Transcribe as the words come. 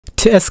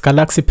TS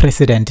Galaxy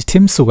president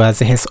Tim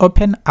Sukazi has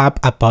opened up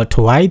about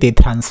why they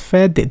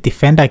transferred the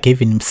defender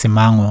Gavin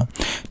Msimango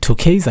to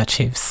Kaizer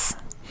Chiefs.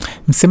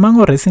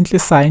 Msimango recently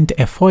signed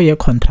a 4-year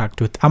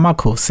contract with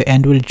Amakhosi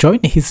and will join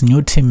his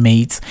new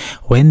teammates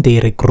when they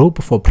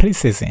regroup for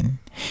pre-season.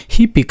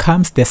 He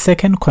becomes the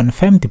second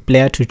confirmed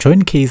player to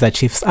join Kaizer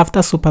Chiefs after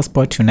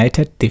SuperSport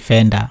United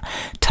defender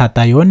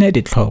Tatayone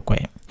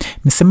Ditlhokwe.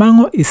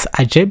 Msimango is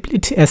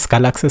arguably TS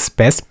Galaxy's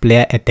best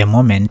player at the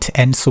moment,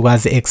 and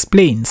Sukazi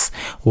explains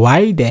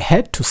why they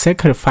had to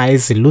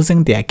sacrifice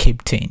losing their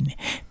captain.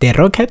 The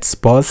Rockets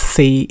boss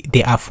say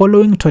they are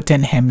following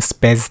Tottenham's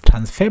best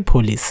transfer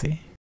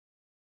policy.